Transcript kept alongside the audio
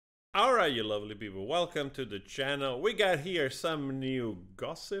Alright, you lovely people, welcome to the channel. We got here some new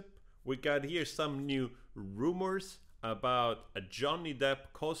gossip. We got here some new rumors about a Johnny Depp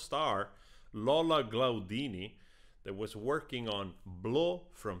co-star, Lola Glaudini, that was working on Blow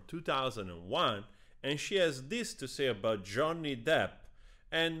from 2001, and she has this to say about Johnny Depp.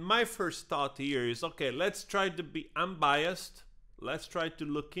 And my first thought here is, okay, let's try to be unbiased. Let's try to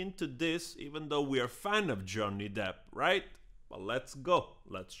look into this, even though we are fan of Johnny Depp, right? Well, let's go.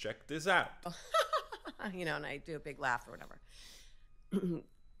 Let's check this out. And I do a big laugh or whatever.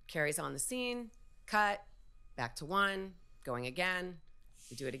 Carrie's on the scene, cut, back to one, going again.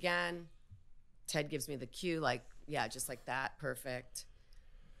 We do it again. Ted gives me the cue, like, yeah, just like that, perfect.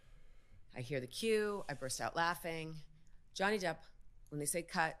 I hear the cue, I burst out laughing. Johnny Depp, when they say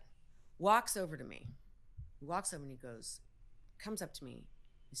cut, walks over to me. He walks over and he goes, comes up to me,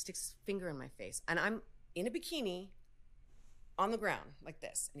 he sticks his finger in my face, and I'm in a bikini, on the ground like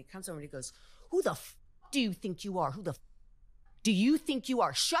this, and he comes over and he goes, who the f do you think you are? Who the f do you think you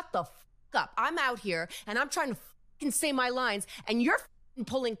are? Shut the f up. I'm out here and I'm trying to f say my lines and you're f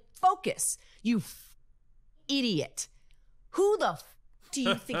pulling focus, you f idiot. Who the f do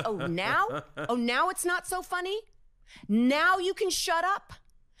you think? Oh, now it's not so funny? Now you can shut up?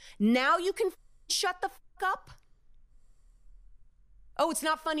 Now you can shut the f up? Oh, it's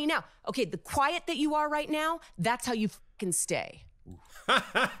not funny now. Okay, the quiet that you are right now, that's how you can stay.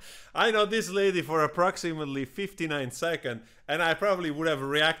 I know this lady for approximately 59 seconds, and I probably would have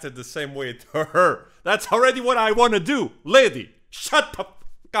reacted the same way to her. That's already what I want to do. Lady, shut the f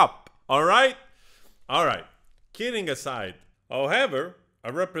up. All right? All right. Kidding aside. However,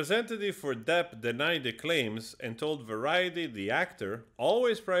 a representative for Depp denied the claims and told Variety the actor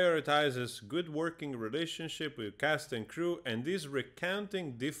always prioritizes good working relationship with cast and crew, and this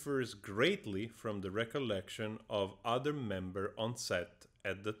recounting differs greatly from the recollection of other member on set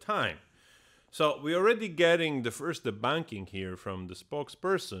at the time. So we're already getting the first debunking here from the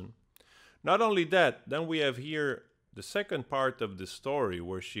spokesperson. Not only that, then we have here the second part of the story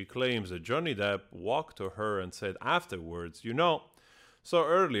where she claims that Johnny Depp walked to her and said afterwards, so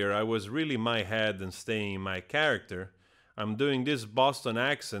earlier I was really my head and staying in my character. I'm doing this Boston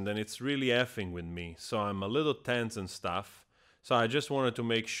accent and it's really effing with me, so I'm a little tense and stuff. So I just wanted to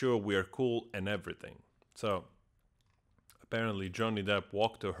make sure we are cool and everything. So apparently Johnny Depp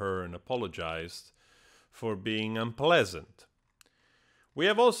walked to her and apologized for being unpleasant. We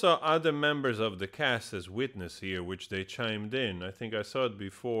have also other members of the cast as witness here, which they chimed in. I think I saw it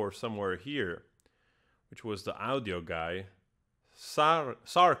before somewhere here, which was the audio guy.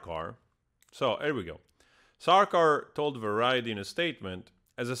 Sarkar. So, here we go. Sarkar told Variety in a statement,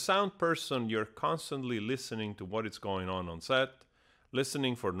 as a sound person, you're constantly listening to what is going on set,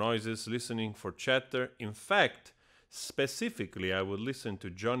 listening for noises, listening for chatter. In fact, specifically, I would listen to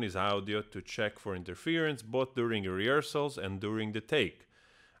Johnny's audio to check for interference, both during rehearsals and during the take.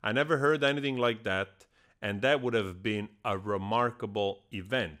 I never heard anything like that, and that would have been a remarkable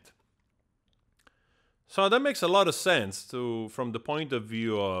event. So that makes a lot of sense from the point of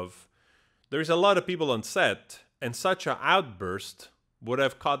view of there's a lot of people on set, and such an outburst would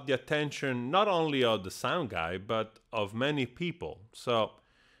have caught the attention not only of the sound guy, but of many people. So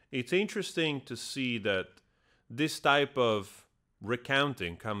it's interesting to see that this type of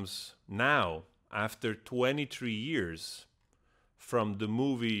recounting comes now after 23 years from the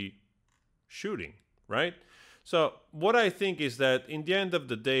movie shooting, right? So what I think is that in the end of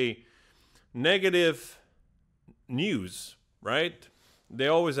the day, negative news, right? They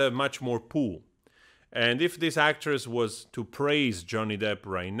always have much more pull. And if this actress was to praise Johnny Depp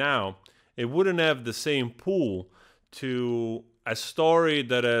right now, it wouldn't have the same pull to a story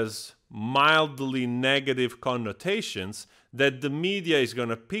that has mildly negative connotations that the media is going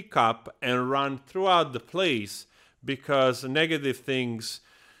to pick up and run throughout the place because negative things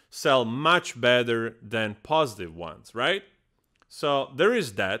sell much better than positive ones, right? So there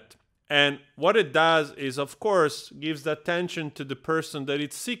is that. And what it does is, of course, gives the attention to the person that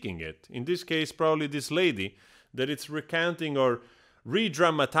it's seeking it. In this case, probably this lady, that it's recounting or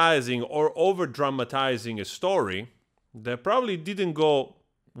re-dramatizing or over-dramatizing a story that probably didn't go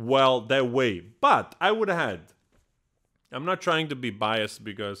well that way. But I would add, I'm not trying to be biased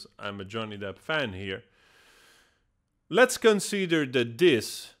because I'm a Johnny Depp fan here. Let's consider that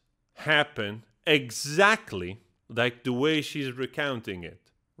this happened exactly like the way she's recounting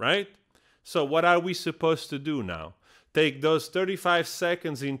it, right? So what are we supposed to do now? Take those 35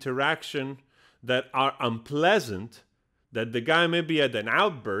 seconds interaction that are unpleasant, that the guy maybe had an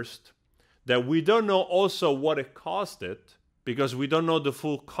outburst, that we don't know also what it caused it, because we don't know the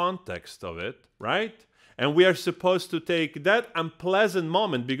full context of it, right? And we are supposed to take that unpleasant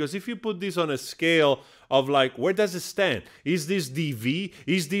moment, because if you put this on a scale of like, where does it stand? Is this DV?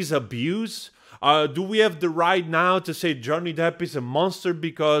 Is this abuse? Do we have the right now to say Johnny Depp is a monster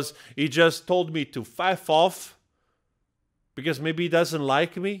because he just told me to F off? Because maybe he doesn't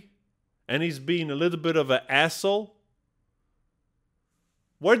like me? And he's being a little bit of an asshole?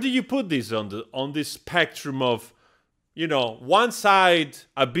 Where do you put this on this spectrum of, you know, one side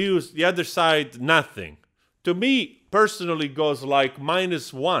abuse, the other side nothing? To me, personally, goes like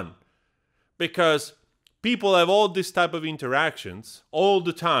 -1. Because people have all this type of interactions all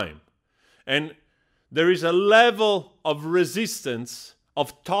the time. And there is a level of resistance,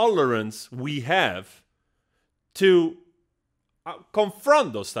 of tolerance we have to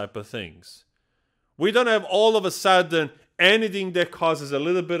confront those type of things. We don't have all of a sudden anything that causes a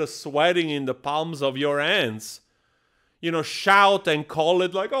little bit of sweating in the palms of your hands, you know, shout and call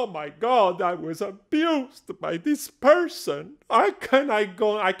it like, oh my God, I was abused by this person. I cannot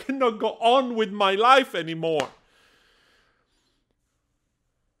go on with my life anymore.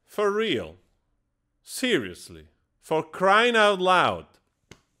 For real. Seriously. For crying out loud.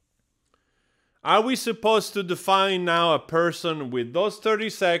 Are we supposed to define now a person with those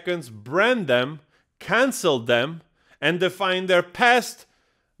 30 seconds, brand them, cancel them, and define their past,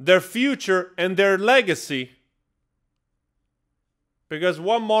 their future, and their legacy? Because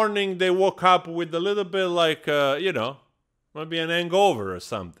one morning they woke up with a little bit like, you know, maybe an hangover or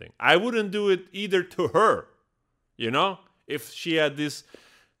something. I wouldn't do it either to her, you know, if she had this,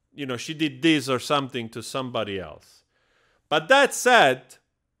 you know, she did this or something to somebody else. But that said,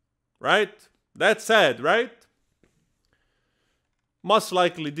 right? That said, right? Most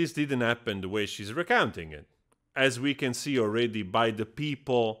likely this didn't happen the way she's recounting it, as we can see already by the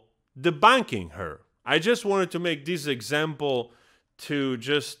people debunking her. I just wanted to make this example to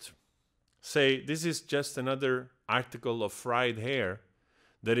just say this is just another article of fried hair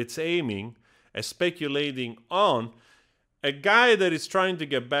that it's aiming at speculating on a guy that is trying to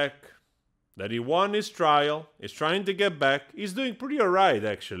get back, that he won his trial, is trying to get back. He's doing pretty alright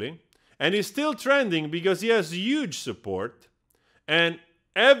actually. And he's still trending because he has huge support. And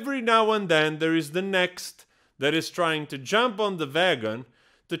every now and then there is the next that is trying to jump on the wagon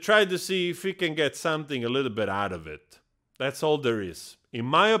to try to see if he can get something a little bit out of it. That's all there is. In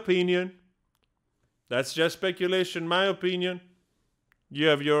my opinion, that's just speculation, my opinion. You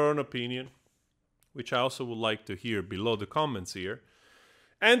have your own opinion, which I also would like to hear below the comments here.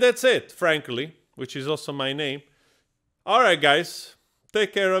 And that's it, frankly, which is also my name. All right, guys.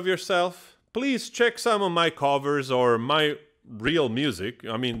 Take care of yourself. Please check some of my covers or my real music.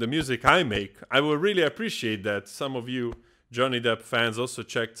 I mean, the music I make. I will really appreciate that. Some of you Johnny Depp fans also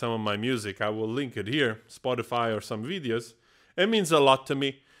checked some of my music. I will link it here, Spotify or some videos. It means a lot to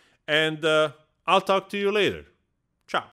me. And I'll talk to you later.